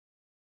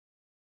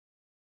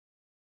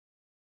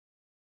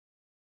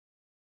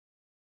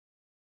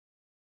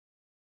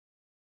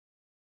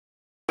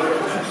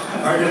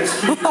Our next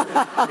speaker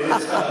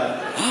is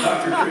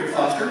Dr. Craig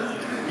Foster.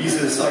 He's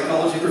a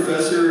psychology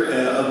professor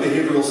of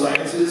behavioral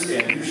sciences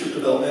and leadership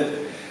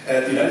development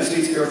at the United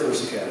States Air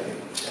Force Academy.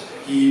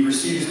 He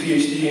received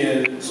his PhD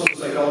in social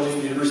psychology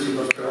from the University of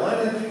North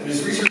Carolina, and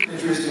his research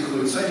interests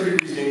include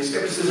scientific reasoning,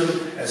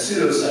 skepticism, and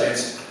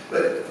pseudoscience.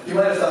 But you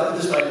might have thought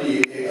that this might be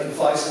an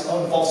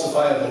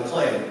unfalsifiable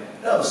claim.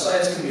 No,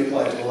 science can be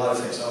applied to a lot of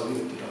things. I'll leave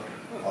it to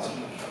Dr.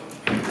 Awesome.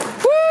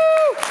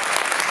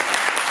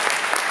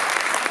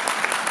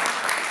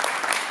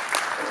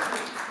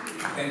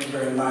 Thank you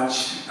very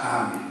much.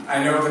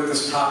 I know that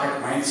this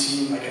topic might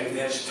seem like a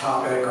niche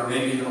topic or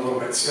maybe even a little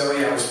bit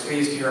silly. I was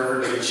pleased to hear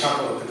everybody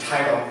chuckle at the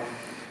title.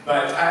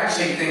 But I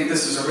actually think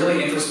this is a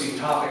really interesting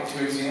topic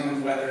to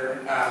examine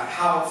whether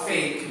how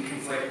faith can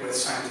conflict with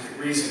scientific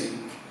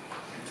reasoning.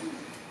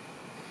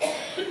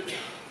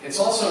 It's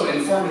also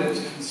informative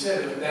to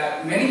consider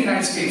that many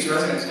United States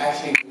residents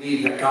actually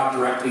believe that God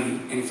directly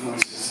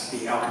influences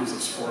the outcomes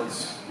of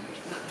sports.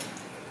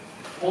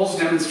 Polls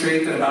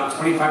demonstrate that about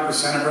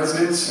 25% of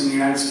residents in the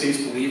United States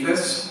believe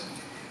this.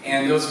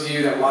 And those of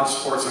you that watch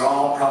sports at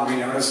all probably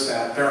notice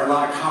that there are a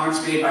lot of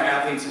comments made by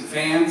athletes and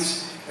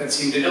fans that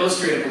seem to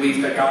illustrate a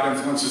belief that God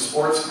influences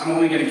sports. I'm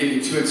only going to give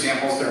you two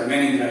examples. There are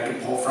many that I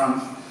could pull from.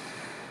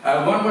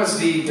 One was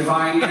the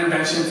divine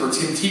intervention for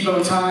Tim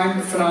Tebow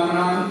time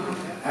phenomenon.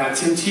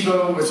 Tim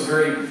Tebow was a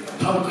very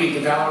publicly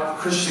devout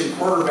Christian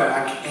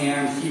quarterback,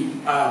 and he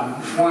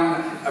won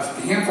a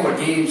handful of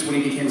games when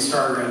he became a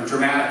starter in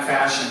dramatic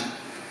fashion,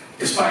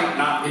 despite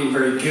not being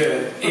very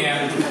good.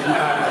 And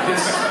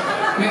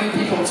many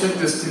people took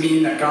this to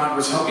mean that God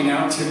was helping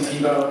out Tim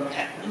Tebow.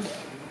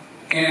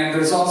 And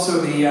there's also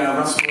the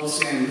Russell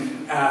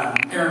Wilson,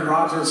 Aaron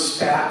Rodgers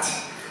spat.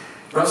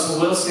 Russell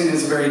Wilson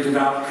is a very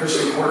devout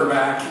Christian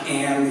quarterback,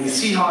 and the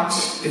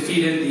Seahawks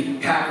defeated the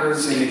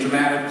Packers in a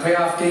dramatic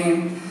playoff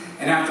game.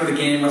 And after the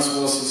game, Russell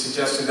Wilson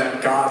suggested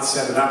that God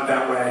set it up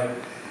that way.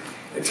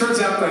 It turns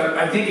out that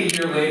I think a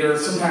year later,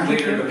 sometime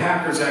later, the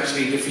Packers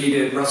actually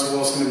defeated Russell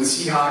Wilson and the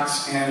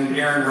Seahawks, and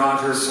Aaron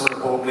Rodgers sort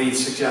of boldly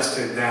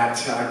suggested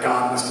that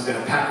God must have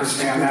been a Packers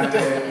fan that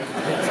day.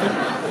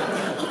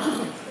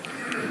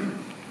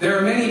 There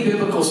are many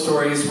biblical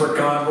stories where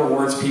God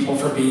rewards people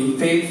for being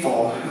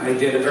faithful. I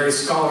did a very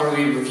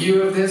scholarly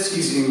review of this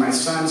using my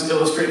son's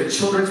illustrated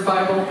children's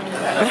Bible.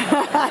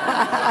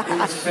 It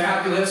was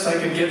fabulous. I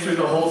could get through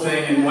the whole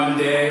thing in one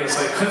day. It was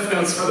like Cliff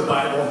Notes for the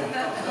Bible.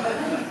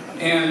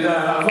 And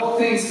of all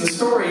things, the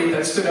story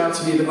that stood out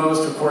to me the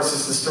most, of course,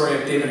 is the story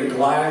of David and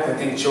Goliath. I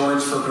thank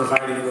George for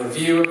providing a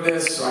review of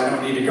this, so I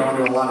don't need to go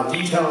into a lot of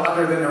detail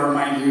other than to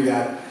remind you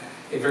that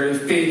a very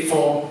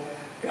faithful,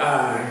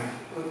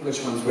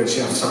 which one's which?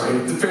 I'm sorry.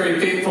 The very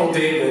faithful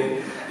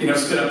David,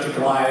 stood up to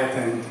Goliath,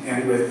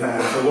 and with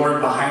the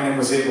Lord behind him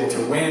was able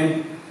to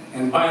win.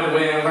 And by the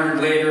way, I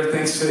learned later,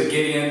 thanks to the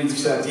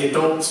Gideons, that the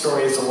adult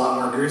story is a lot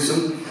more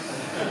gruesome.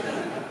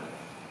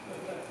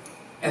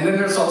 And then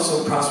there's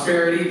also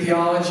prosperity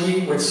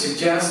theology, which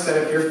suggests that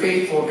if you're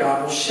faithful,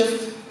 God will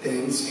shift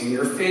things in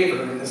your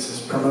favor. And this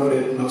is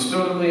promoted most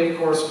notably, of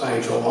course,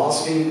 by Joel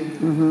Osteen.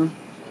 Mm-hmm.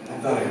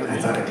 I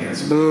thought I'd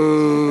answer.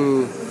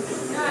 Boo.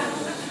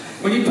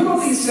 When you put all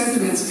these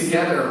sentiments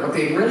together, what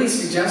they really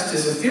suggest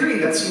is a theory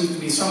that seems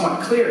to be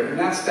somewhat clear, and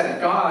that's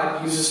that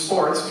God uses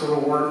sports to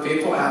reward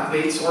faithful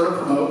athletes or to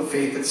promote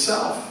faith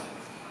itself.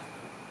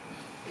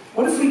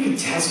 What if we could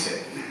test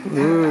it?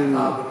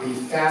 That would be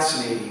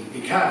fascinating,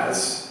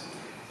 because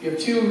you have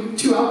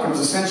two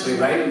outcomes essentially,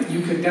 right? You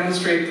could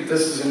demonstrate that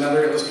this is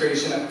another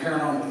illustration of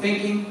paranormal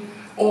thinking,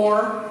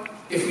 or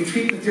if we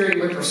treat the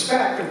theory with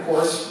respect, of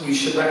course, we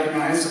should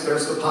recognize that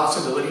there's the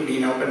possibility,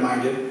 being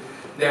open-minded,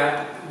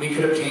 that we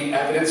could obtain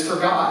evidence for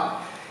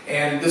God.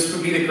 And this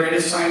would be the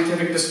greatest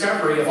scientific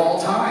discovery of all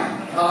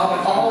time,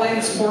 all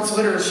in sports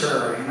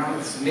literature.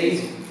 It's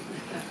amazing.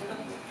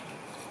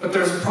 But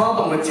there's a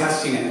problem with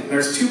testing it.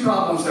 There's two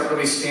problems that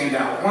really stand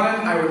out. One,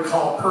 I would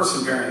call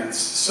person variance.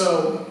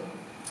 So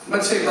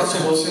let's say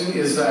Russell Wilson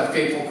is a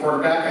faithful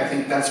quarterback. I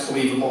think that's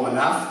believable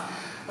enough.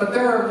 But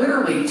there are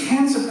literally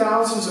tens of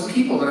thousands of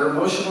people that are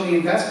emotionally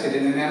invested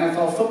in an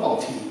NFL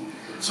football team.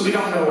 So we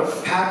don't know what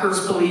the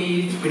Packers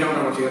believe. We don't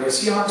know what the other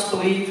Seahawks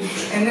believe.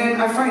 And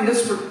then I find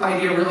this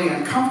idea really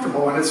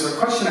uncomfortable, and it's a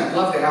question I'd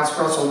love to ask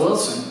Russell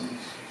Wilson.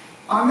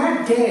 On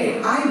that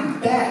day, I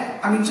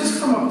bet, just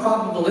from a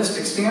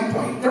probabilistic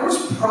standpoint, there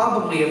was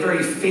probably a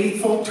very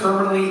faithful,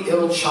 terminally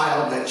ill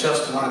child that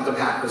just wanted the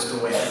Packers to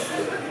win.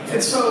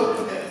 And so,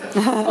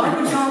 why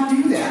would God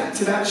do that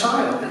to that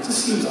child? It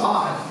just seems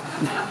odd.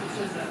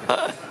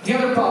 The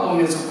other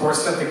problem is, of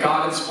course, that the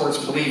God in sports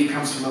belief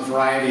comes from a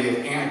variety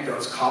of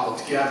anecdotes cobbled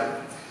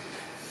together.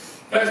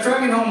 But I was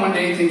driving home one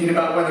day thinking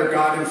about whether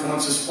God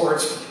influences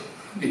sports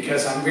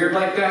because I'm weird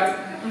like that.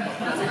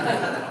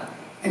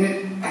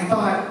 And I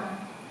thought,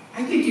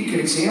 I think you could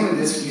examine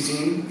this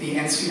using the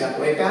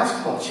NCAA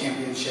basketball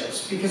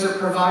championships, because it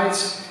provides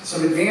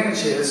some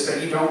advantages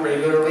that you don't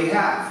regularly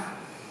have.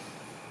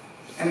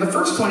 And the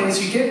first one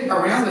is you get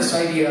around this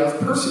idea of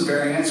person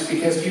variance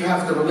because you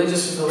have the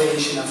religious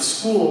affiliation of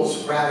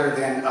schools rather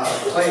than of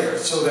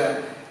players, so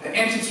that The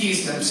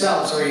entities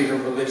themselves are either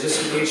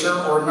religious in nature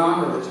or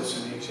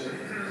non-religious in nature.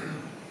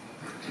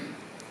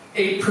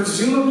 A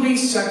presumably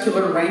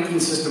secular ranking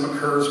system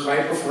occurs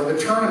right before the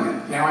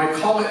tournament. Now, I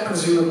call it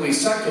presumably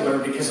secular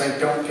because I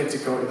don't get to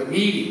go to the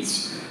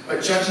meetings.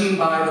 But judging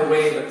by the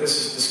way that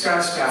this is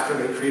discussed after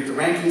they create the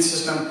ranking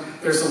system,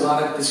 there's a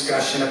lot of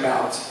discussion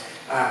about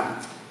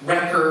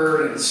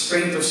record and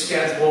strength of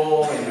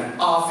schedule and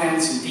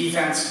offense and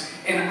defense.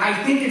 And I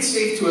think it's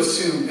safe to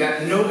assume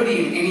that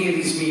nobody in any of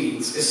these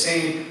meetings is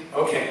saying,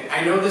 okay,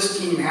 I know this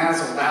team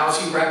has a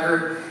lousy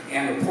record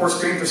and a poor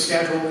strength of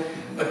schedule,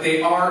 but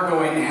they are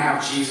going to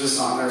have Jesus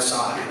on their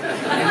side.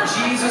 And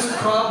Jesus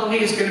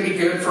probably is going to be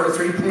good for a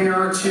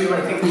three-pointer or two.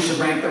 I think we should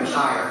rank them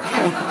higher.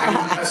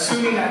 I'm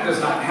assuming that does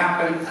not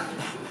happen.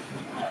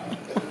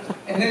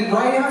 And then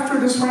right after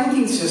this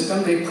ranking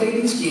system, they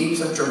play these games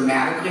of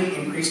dramatically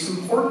increased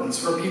importance.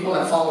 For people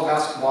that follow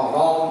basketball at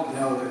all,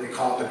 know that they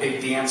call it the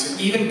big dance.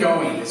 And even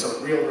going is a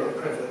real, real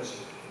privilege.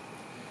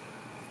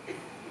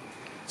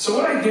 So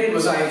what I did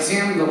was I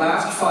examined the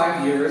last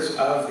 5 years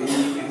of the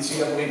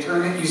NCAA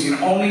tournament using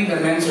only the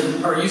men's,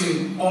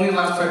 using only the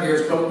last 5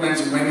 years, both men's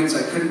and women's.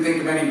 I couldn't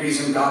think of any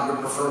reason God would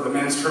prefer the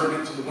men's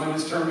tournament to the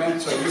women's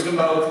tournament, so I used them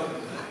both.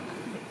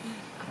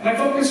 And I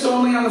focused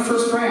only on the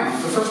first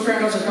round. The first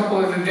round has a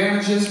couple of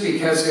advantages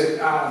because it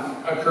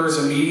occurs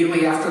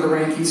immediately after the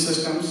ranking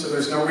system, so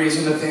there's no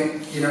reason to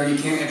think, you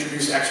can't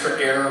introduce extra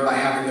error by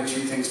having the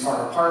two things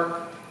far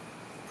apart.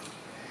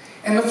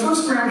 And the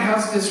first round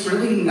has this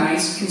really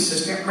nice,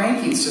 consistent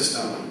ranking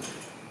system.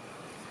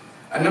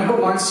 A number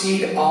 1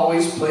 seed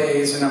always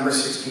plays a number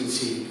 16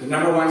 seed. The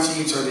number 1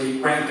 seeds are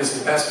ranked as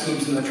the best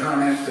teams in the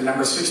tournament. The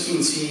number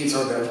 16 seeds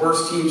are the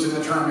worst teams in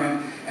the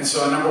tournament. And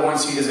so a number 1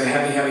 seed is a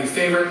heavy, heavy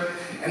favorite.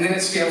 And then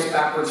it scales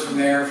backwards from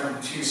there,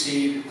 from 2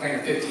 seed,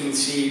 playing a 15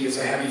 seed is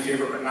a heavy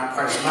favorite, but not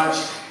quite as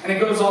much. And it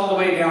goes all the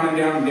way down and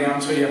down and down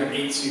until you have an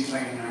 8 seed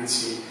playing a 9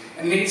 seed.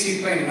 And an 8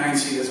 seed playing a 9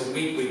 seed is a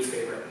weak, weak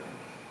favorite.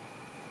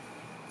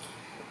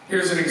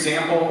 Here's an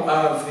example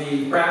of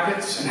the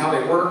brackets and how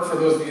they work. For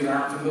those of you that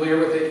aren't familiar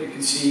with it, you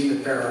can see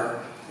that there are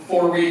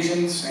 4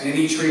 regions, and in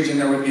each region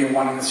there would be a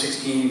 1 and a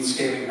 16,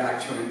 scaling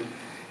back to an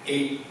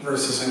 8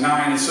 versus a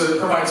 9. And so it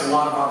provides a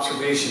lot of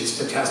observations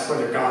to test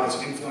whether God is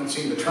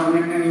influencing the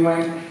tournament in any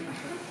way.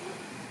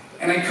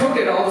 And I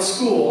coded all the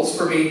schools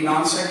for being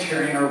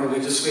non-sectarian or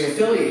religiously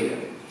affiliated.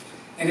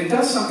 And it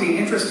does something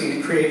interesting.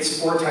 It creates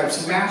 4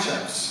 types of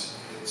matchups.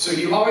 So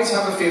you always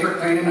have a favorite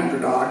playing an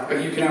underdog,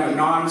 but you can have a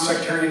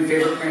non-sectarian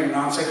favorite playing a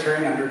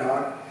non-sectarian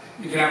underdog.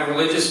 You can have a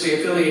religiously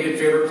affiliated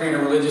favorite playing a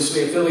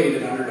religiously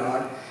affiliated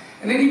underdog.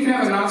 And then you can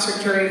have a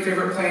non-sectarian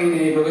favorite playing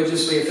a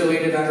religiously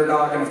affiliated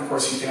underdog, and of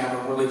course you can have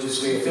a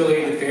religiously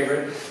affiliated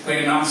favorite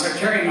playing a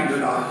non-sectarian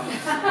underdog.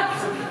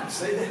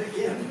 Say that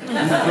again.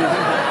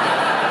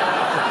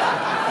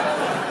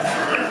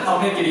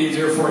 I'll make it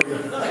easier for you.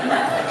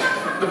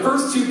 The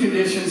first 2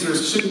 conditions, there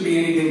shouldn't be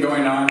anything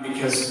going on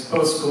because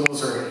both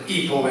schools are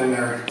equal in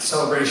their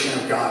celebration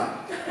of God,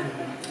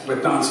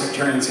 with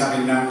non-sectarians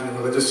having none and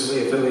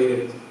religiously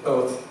affiliated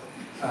both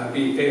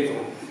being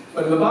faithful.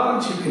 But in the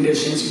bottom 2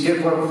 conditions, you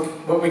get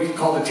what we could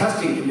call the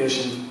testing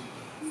condition.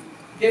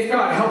 If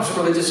God helps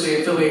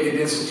religiously affiliated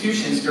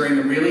institutions during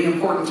the really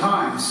important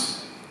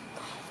times,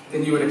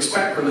 then you would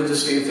expect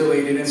religiously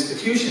affiliated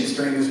institutions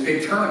during this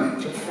big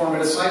tournament to perform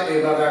at a slightly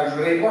above average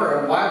rate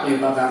or a wildly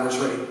above average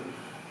rate.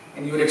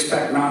 And you would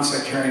expect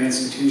non-sectarian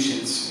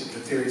institutions, if the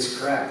theory is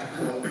correct,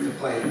 to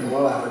play at a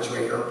below average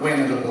rate or win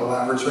at a below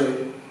average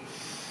rate.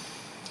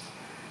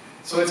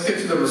 So let's get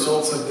to the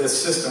results of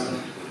this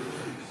system.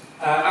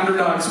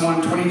 Underdogs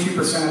won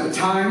 22% of the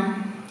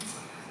time.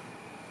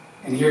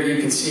 And here you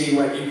can see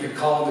what you could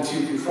call the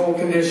 2 control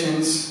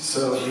conditions.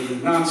 So the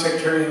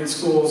non-sectarian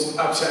schools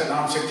upset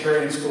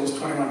non-sectarian schools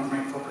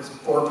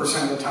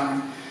 21.4% of the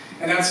time.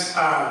 And that's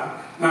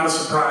not a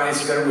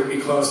surprise that it would be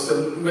close.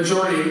 The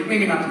majority,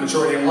 maybe not the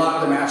majority, a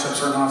lot of the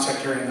matchups are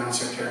non-sectarian,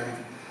 non-sectarian.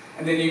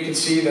 And then you can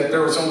see that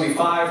there was only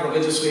 5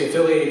 religiously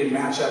affiliated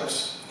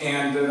matchups,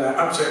 and the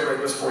upset rate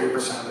was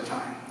 40% of the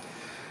time.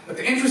 But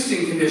the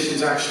interesting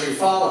conditions actually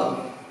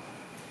follow.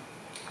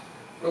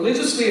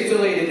 Religiously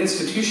affiliated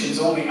institutions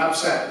only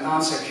upset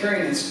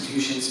non-sectarian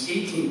institutions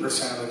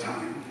 18% of the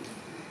time.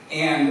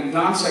 And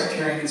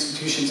non-sectarian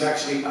institutions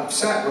actually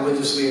upset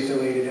religiously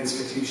affiliated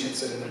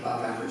institutions at an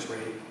above average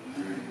rate.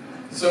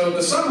 So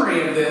the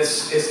summary of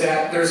this is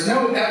that there's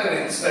no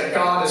evidence that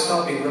God is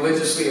helping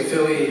religiously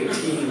affiliated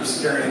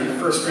teams during the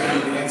first round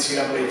of the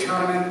NCAA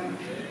tournament.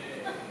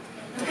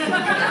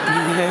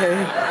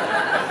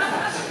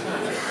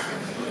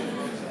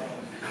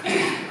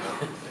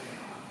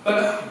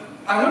 But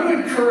I want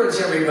to encourage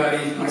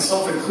everybody,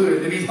 myself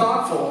included, to be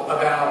thoughtful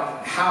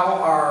about how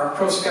our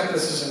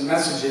pro-skepticism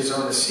messages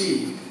are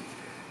received.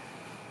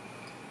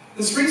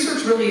 This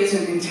research really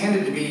isn't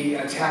intended to be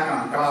an attack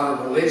on God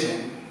or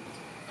religion.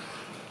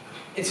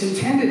 It's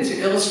intended to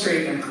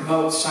illustrate and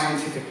promote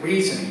scientific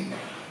reasoning.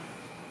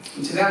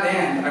 And to that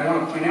end, I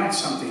want to point out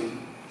something.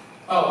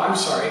 Oh, I'm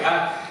sorry.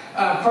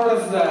 Part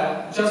of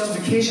the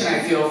justification I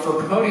feel for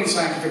promoting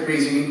scientific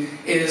reasoning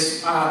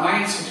is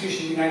my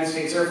institution, the United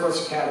States Air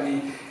Force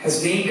Academy,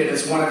 has named it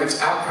as one of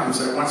its outcomes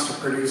that it wants to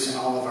produce in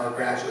all of our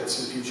graduates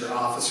and future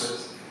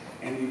officers.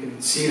 And you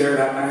can see there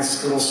that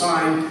nice little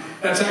sign.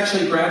 That's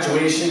actually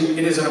graduation.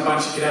 It isn't a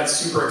bunch of cadets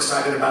super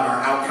excited about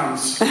our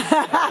outcomes. A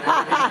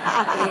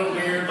little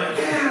weird, like,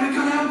 yeah, we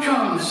got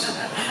outcomes.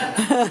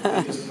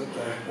 You just put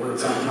the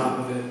words on top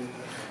of it.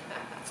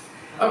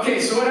 Okay,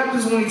 so what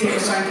happens when we take a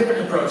scientific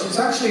approach? It's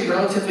actually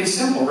relatively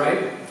simple,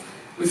 right?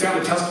 We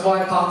found a testable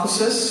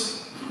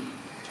hypothesis.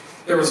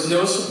 There was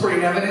no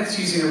supporting evidence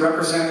using a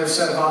representative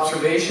set of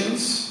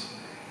observations.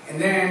 And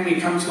then we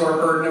come to our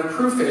burden of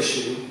proof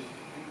issue.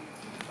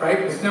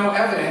 Right? With no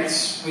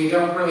evidence, we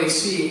don't really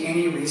see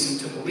any reason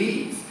to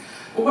believe.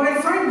 But what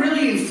I find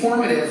really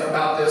informative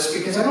about this,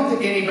 because I don't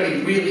think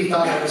anybody really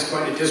thought I was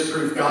going to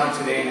disprove God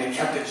today, and I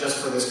kept it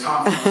just for this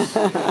conference,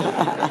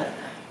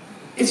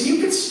 is you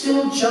could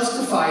still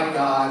justify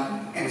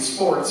God and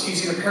sports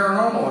using a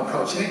paranormal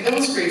approach, and it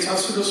illustrates how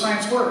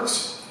pseudoscience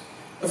works.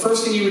 The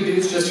first thing you would do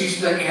is just use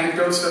the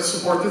anecdotes that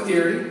support the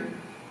theory,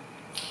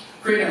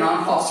 create a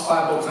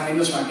non-falsifiable claim.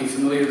 This might be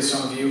familiar to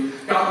some of you.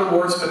 God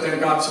rewards, but then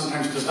God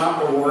sometimes does not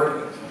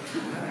reward.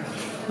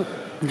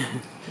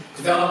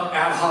 Develop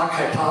ad hoc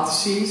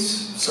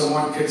hypotheses. So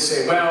one could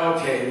say, well,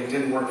 okay, it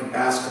didn't work in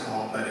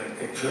basketball, but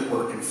it could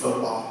work in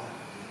football.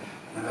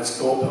 And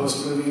that's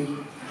goalpost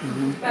moving.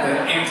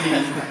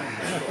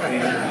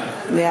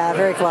 Yeah,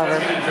 very clever.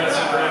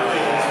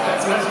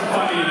 That's wasn't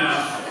funny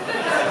enough.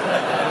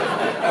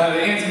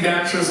 The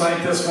anti-vaxxers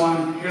like this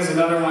one. Here's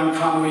another one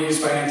commonly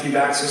used by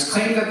anti-vaxxers.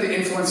 Claim that the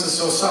influence is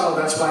so subtle,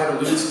 that's why it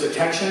eludes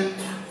detection.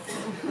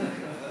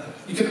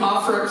 You can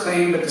offer a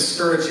claim but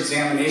discourage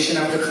examination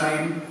of the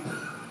claim.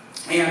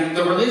 And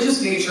the religious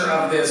nature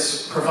of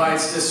this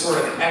provides this sort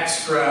of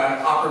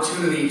extra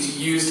opportunity to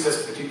use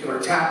this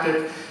particular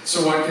tactic.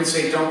 So one could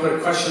say, don't put a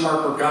question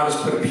mark where God has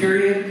put a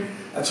period.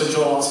 That's a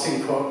Joel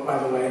Osteen quote, by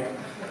the way.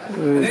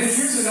 And then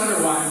here's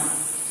another one.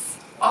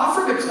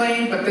 Offer the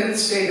claim, but then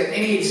say that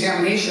any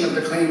examination of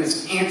the claim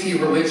is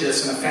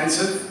anti-religious and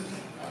offensive.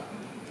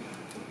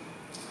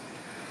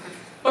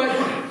 But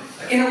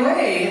in a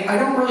way, I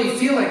don't really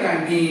feel like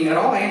I'm being at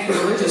all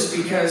anti-religious,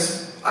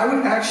 because I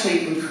would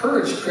actually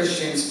encourage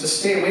Christians to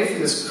stay away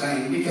from this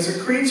claim because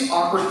it creates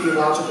awkward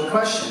theological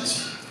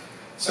questions,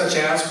 such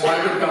as,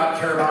 why would God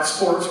care about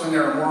sports when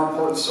there are more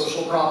important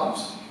social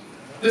problems?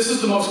 This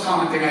is the most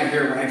common thing I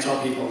hear when I tell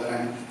people that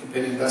I've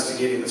been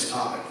investigating this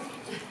topic.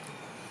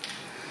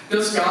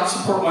 Does God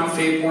support one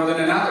faith more than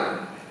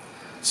another?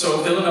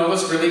 So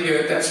Villanova's really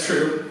good, that's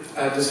true.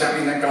 Does that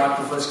mean that God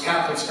prefers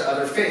Catholics to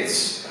other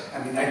faiths? I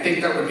mean, I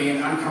think that would be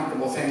an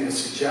uncomfortable thing to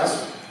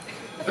suggest.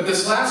 But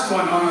this last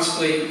one,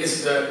 honestly,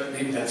 is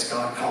maybe that's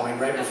God calling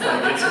right before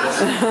I get to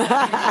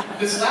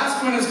this. This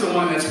last one is the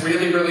one that's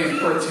really, really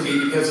important to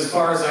me, because as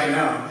far as I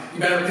know, you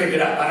better pick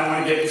it up, I don't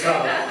want to get in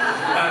trouble.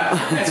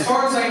 As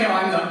far as I know,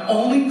 I'm the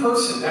only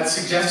person that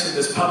suggested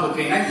this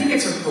publicly, and I think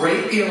it's a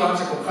great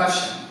theological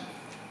question.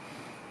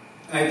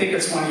 And I think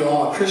it's one you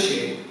all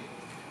appreciate.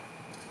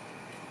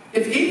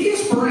 If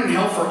atheists burn in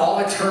hell for all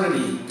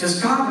eternity,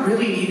 does God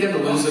really need them to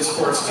lose their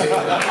sports too?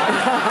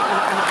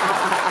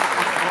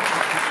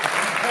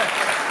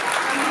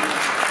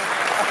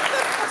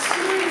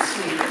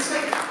 Seriously, it's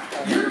like,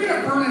 you're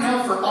going to burn in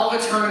hell for all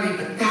eternity,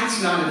 but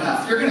that's not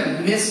enough. You're going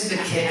to miss the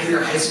kick in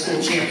your high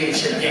school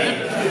championship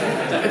game.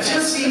 It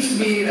just seems to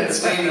me that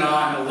it's laying it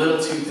on a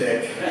little too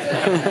thick.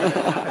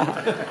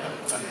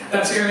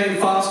 That's Arian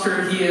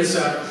Foster. He is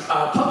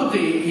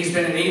publicly, he's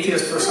been an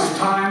atheist for some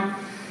time,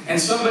 and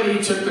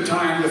somebody took the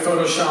time to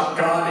Photoshop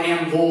God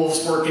and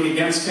wolves working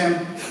against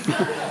him.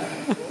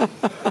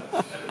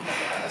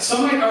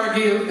 Some might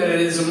argue that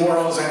it is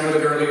immoral, as I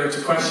noted earlier,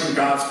 to question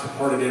God's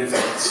purported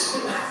influence.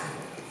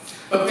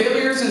 But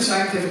failures in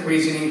scientific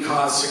reasoning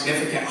cause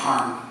significant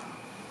harm.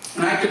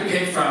 And I could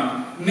pick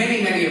from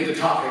many, many of the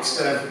topics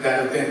that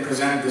have been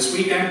presented this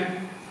weekend.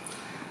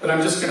 But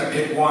I'm just going to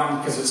pick one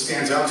because it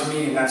stands out to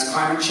me, and that's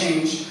climate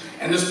change.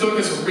 And this book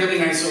is a really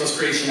nice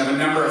illustration of a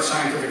number of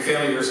scientific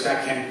failures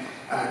that can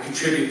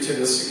contribute to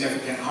this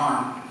significant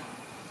harm.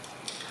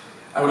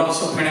 I would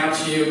also point out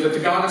to you that the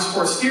God and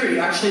sports theory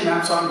actually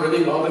maps on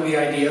really well to the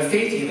idea of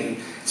faith healing.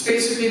 It's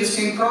basically the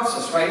same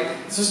process, right?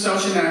 It's this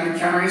notion that I'm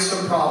encountering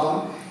some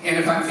problem, and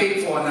if I'm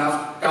faithful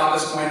enough, God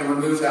is going to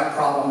remove that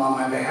problem on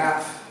my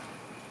behalf.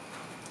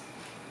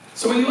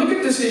 So when you look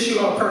at this issue,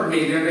 oh, pardon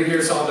me,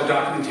 here's all the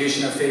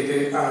documentation of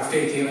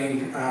faith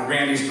healing,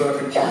 Randy's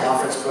book and Paul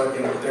Moffat's book,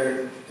 and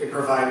they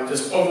provide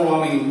just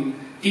overwhelming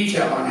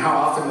detail on how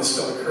often this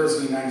still occurs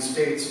in the United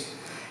States.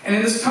 And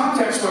in this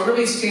context, what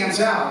really stands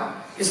out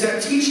is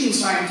that teaching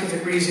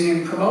scientific reasoning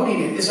and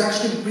promoting it is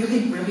actually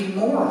really, really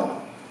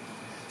moral.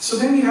 So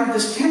then you have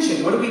this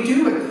tension. What do we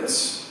do with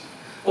this?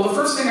 Well, the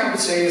first thing I would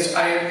say is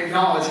I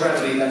acknowledge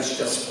readily that it's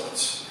just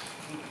sports.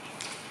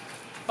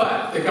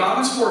 But the God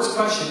and sports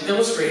question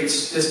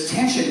illustrates this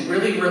tension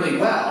really, really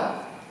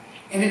well,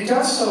 and it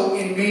does so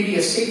in maybe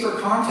a safer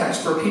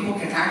context where people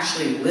can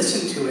actually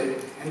listen to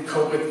it and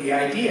cope with the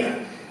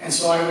idea. And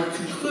so I would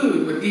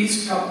conclude with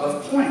these couple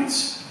of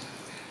points.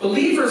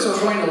 Believers are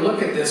going to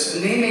look at this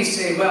and they may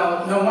say,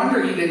 well, no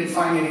wonder you didn't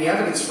find any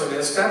evidence for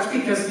this. That's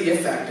because the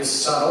effect is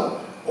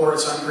subtle, or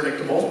it's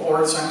unpredictable,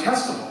 or it's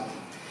untestable.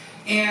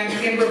 And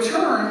in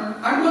return,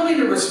 I'm willing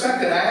to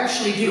respect it. I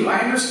actually do. I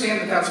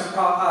understand that that's a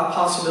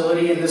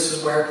possibility, and this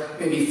is where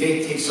maybe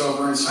faith takes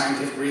over and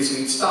scientific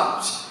reasoning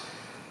stops.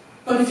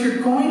 But if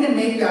you're going to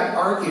make that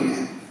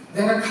argument,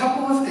 then a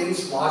couple of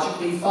things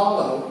logically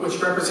follow, which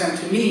represent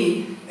to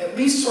me at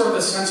least sort of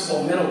a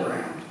sensible middle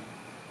ground.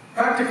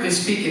 Practically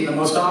speaking, the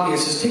most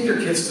obvious is take your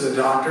kids to the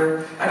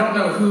doctor. I don't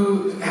know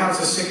who has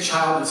a sick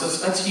child and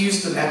says, let's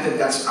use the method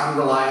that's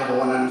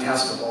unreliable and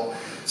untestable.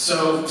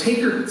 So take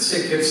your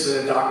sick kids to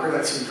the doctor.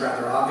 That seems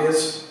rather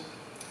obvious.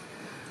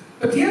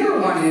 But the other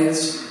one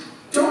is,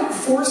 don't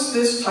force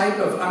this type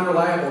of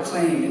unreliable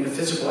claim into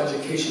physical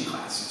education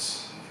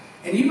classes.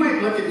 And you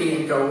might look at me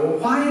and go, well,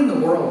 why in the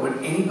world would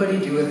anybody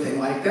do a thing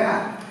like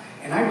that?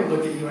 And I would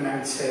look at you and I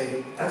would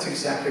say, that's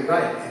exactly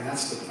right. And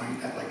that's the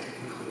point I'd like to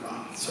conclude.